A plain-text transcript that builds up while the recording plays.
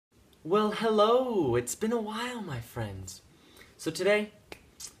Well, hello! It's been a while, my friends. So today,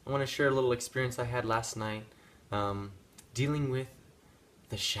 I want to share a little experience I had last night dealing with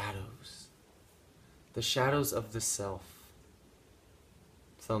the shadows. The shadows of the self.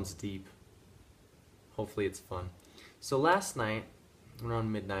 Sounds deep. Hopefully it's fun. So last night,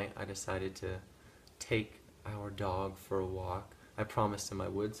 around midnight, I decided to take our dog for a walk. I promised him I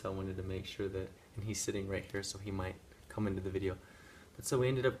would, so I wanted to make sure that, and he's sitting right here, so he might come into the video. But so we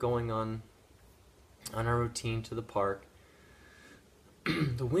ended up going on our routine to the park.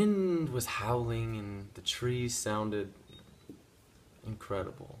 The wind was howling and the trees sounded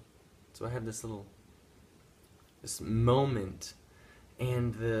incredible. So I had this moment,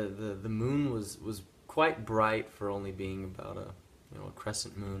 and the moon was quite bright for only being about a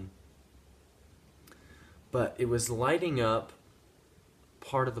crescent moon. But it was lighting up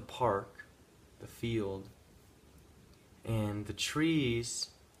part of the park, the field, and the trees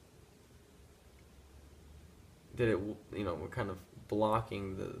that were kind of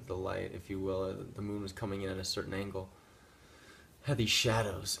blocking the light, if you will. The moon was coming in at a certain angle, had these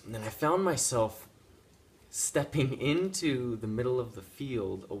shadows. And then I found myself stepping into the middle of the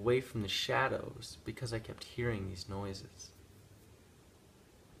field away from the shadows because I kept hearing these noises.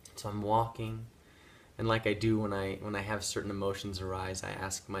 So I'm walking, and like I do when I have certain emotions arise, I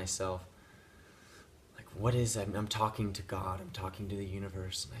ask myself, like, what is I'm talking to God, I'm talking to the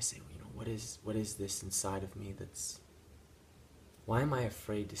universe, and I say, what is this inside of me that's, why am I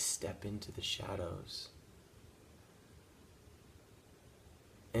afraid to step into the shadows?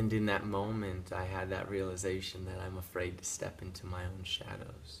 And in that moment, I had that realization that I'm afraid to step into my own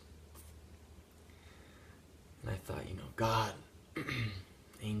shadows. And I thought, God,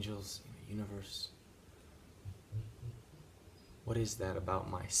 angels, universe, what is that about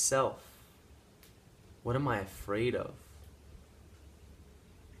myself? What am I afraid of?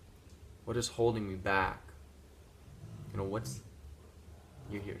 What is holding me back?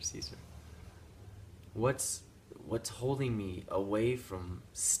 You're here, Caesar. What's holding me away from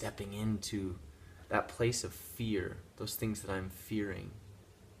stepping into that place of fear, those things that I'm fearing?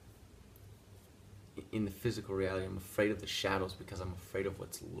 In the physical reality, I'm afraid of the shadows because I'm afraid of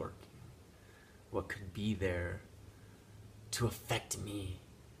what's lurking, what could be there to affect me.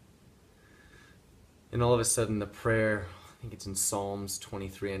 And all of a sudden, the prayer, I think it's in Psalms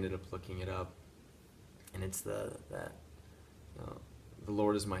 23, I ended up looking it up, and it's the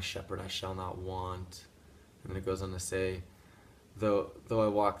Lord is my shepherd, I shall not want. And then it goes on to say, though I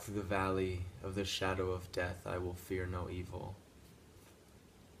walk through the valley of the shadow of death, I will fear no evil.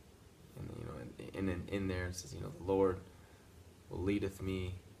 And in there it says, the Lord will leadeth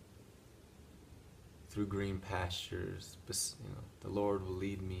me through green pastures. The Lord will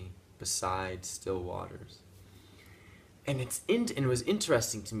lead me beside still waters. And it was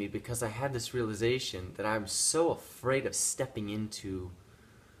interesting to me because I had this realization that I'm so afraid of stepping into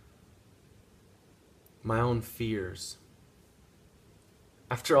my own fears.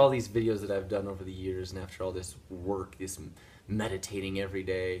 After all these videos that I've done over the years, and after all this work, this meditating every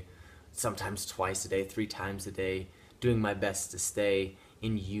day, sometimes twice a day, 3 times a day, doing my best to stay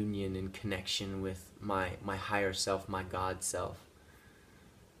in union and connection with my higher self, my God self,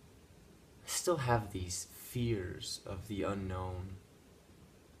 I still have these fears of the unknown.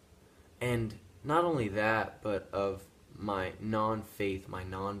 And not only that, but of my non-faith, my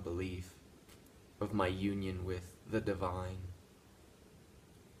non-belief, of my union with the divine.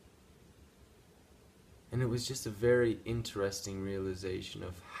 And it was just a very interesting realization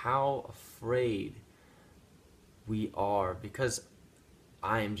of how afraid we are, because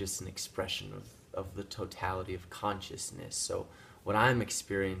I am just an expression of the totality of consciousness. So what I'm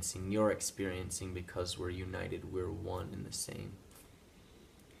experiencing, you're experiencing, because we're united, we're one and the same.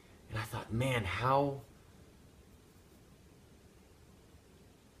 And I thought, man, how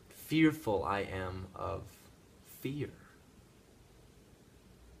fearful I am of fear.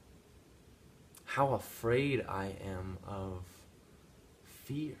 How afraid I am of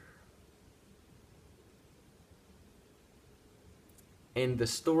fear. And the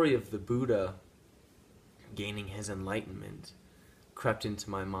story of the Buddha gaining his enlightenment crept into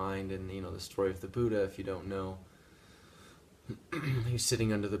my mind. And the story of the Buddha, if you don't know, he was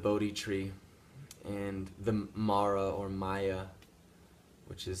sitting under the Bodhi tree, and the Mara or Maya,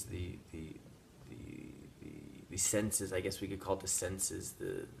 which is the senses, I guess we could call it the senses,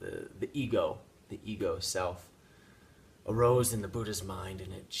 the ego self, arose in the Buddha's mind,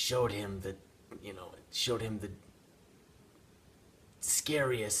 and it showed him the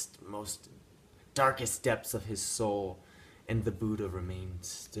scariest, most darkest depths of his soul, and the Buddha remained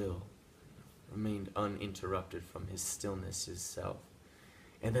still, remained uninterrupted from his stillness, his self.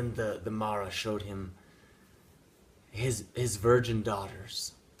 And then the Mara showed him his virgin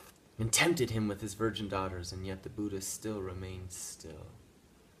daughters and tempted him with his virgin daughters, and yet the Buddha still remained still,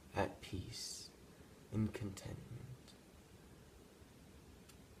 at peace, in contentment.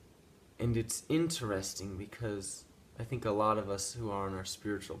 And it's interesting because I think a lot of us who are on our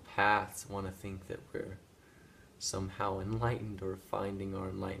spiritual paths want to think that we're somehow enlightened or finding our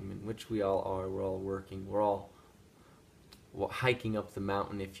enlightenment, which we all are. We're all working. We're all hiking up the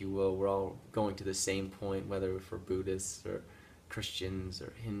mountain, if you will. We're all going to the same point, whether for Buddhists or Christians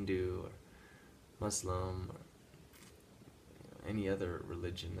or Hindu or Muslim or any other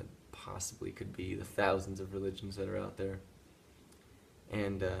religion that possibly could be, the thousands of religions that are out there.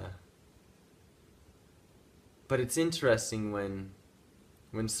 And but it's interesting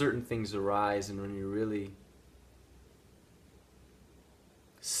when certain things arise and when you really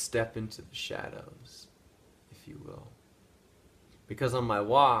step into the shadows, if you will. Because on my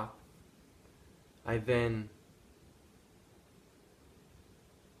walk, I then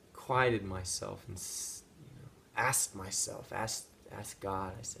quieted myself and asked myself, asked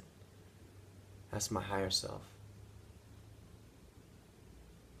God, I said, asked my higher self,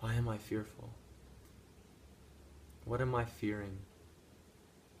 why am I fearful? What am I fearing?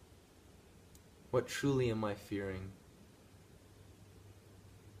 What truly am I fearing?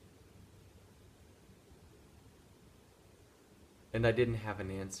 And I didn't have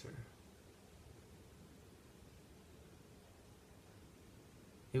an answer.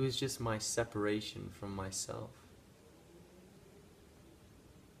 It was just my separation from myself.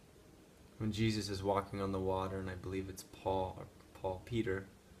 When Jesus is walking on the water, and I believe it's Peter,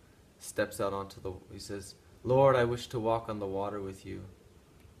 steps out he says, Lord, I wish to walk on the water with you.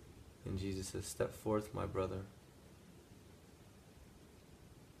 And Jesus says, step forth, my brother.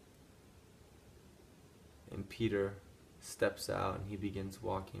 And Peter steps out and he begins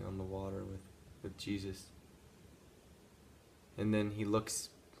walking on the water with Jesus. And then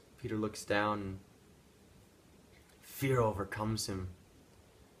Peter looks down and fear overcomes him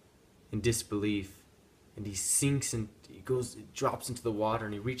in disbelief. And he sinks and drops into the water,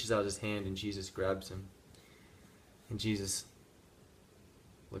 and he reaches out his hand and Jesus grabs him. And Jesus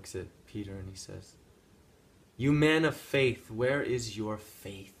looks at Peter and he says, you man of faith, where is your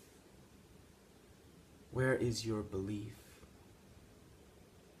faith? Where is your belief?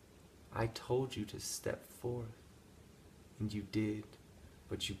 I told you to step forth, and you did,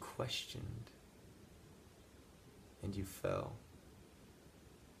 but you questioned, and you fell.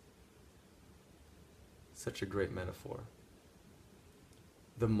 Such a great metaphor.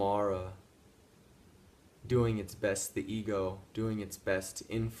 The Mara doing its best, the ego doing its best to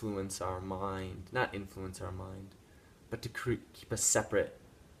influence our mind, not influence our mind, but to keep us separate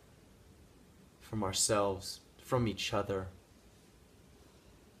from ourselves, from each other.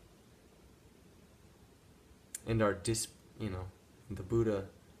 And the Buddha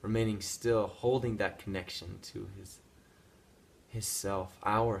remaining still, holding that connection to his self,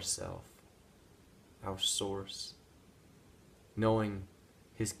 our source, knowing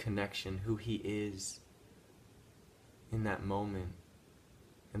his connection, who he is in that moment,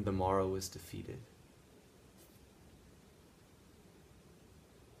 and the Mara was defeated.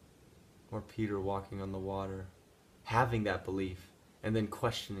 Or Peter walking on the water, having that belief, and then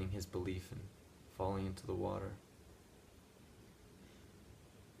questioning his belief and falling into the water.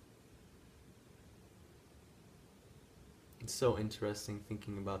 It's so interesting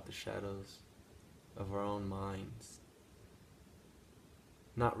thinking about the shadows of our own minds.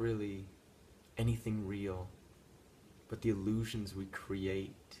 Not really anything real, but the illusions we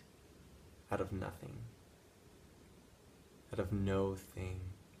create out of nothing, out of no thing.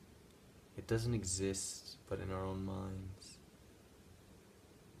 It doesn't exist but in our own minds.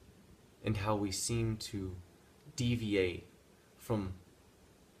 And how we seem to deviate from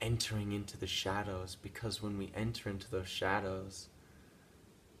entering into the shadows, because when we enter into those shadows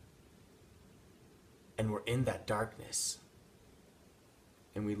and we're in that darkness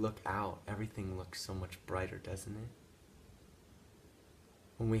and we look out, everything looks so much brighter, doesn't it?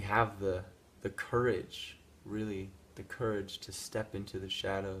 When we have the courage, really the courage to step into the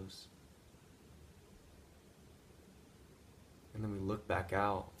shadows, and then we look back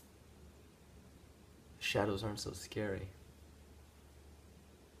out, the shadows aren't so scary.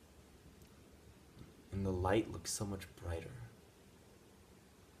 And the light looks so much brighter.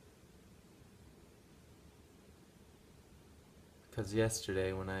 Because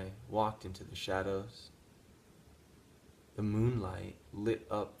yesterday when I walked into the shadows, the moonlight lit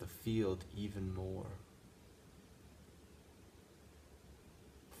up the field even more.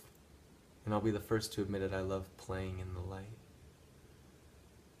 And I'll be the first to admit it, I love playing in the light.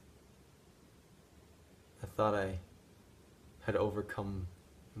 thought I had overcome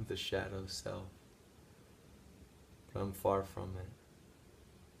the shadow self, but I'm far from it.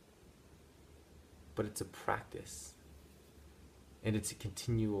 But it's a practice, and it's a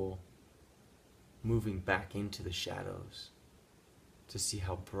continual moving back into the shadows to see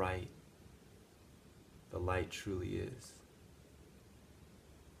how bright the light truly is.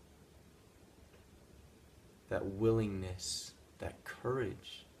 That willingness, that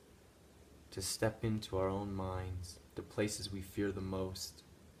courage to step into our own minds, the places we fear the most,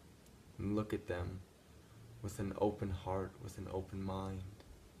 and look at them with an open heart, with an open mind.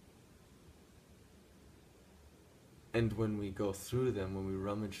 And when we go through them, when we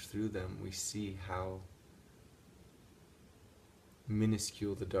rummage through them, we see how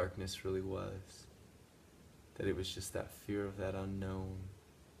minuscule the darkness really was. That it was just that fear of that unknown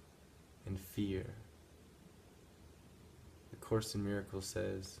and fear. The Course in Miracles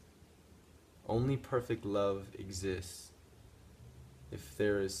says, only perfect love exists. If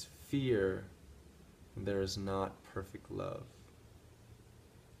there is fear, there is not perfect love.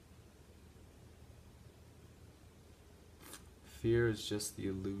 Fear is just the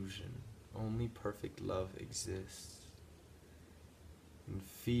illusion. Only perfect love exists. And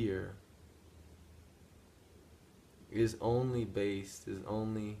fear is only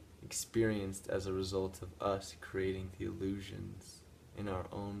experienced as a result of us creating the illusions in our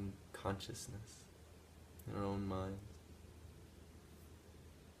own consciousness, in our own minds.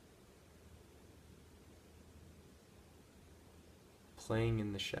 Playing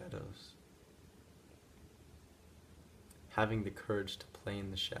in the shadows. Having the courage to play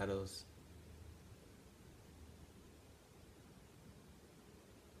in the shadows.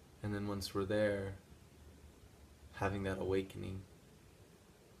 And then once we're there, having that awakening,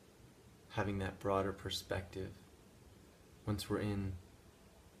 having that broader perspective. Once we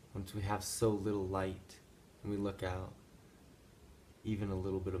have so little light, and we look out, even a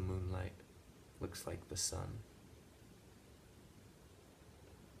little bit of moonlight looks like the sun.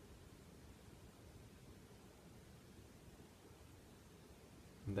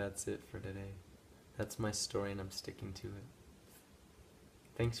 And that's it for today. That's my story, and I'm sticking to it.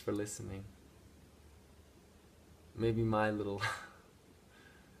 Thanks for listening. Maybe my little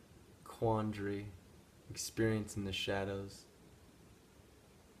quandary, experience in the shadows,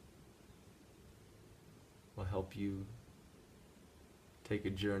 will help you take a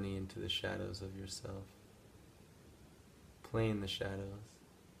journey into the shadows of yourself. Play in the shadows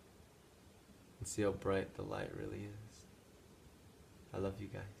and see how bright the light really is. I love you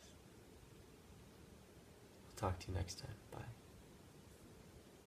guys. I'll talk to you next time. Bye.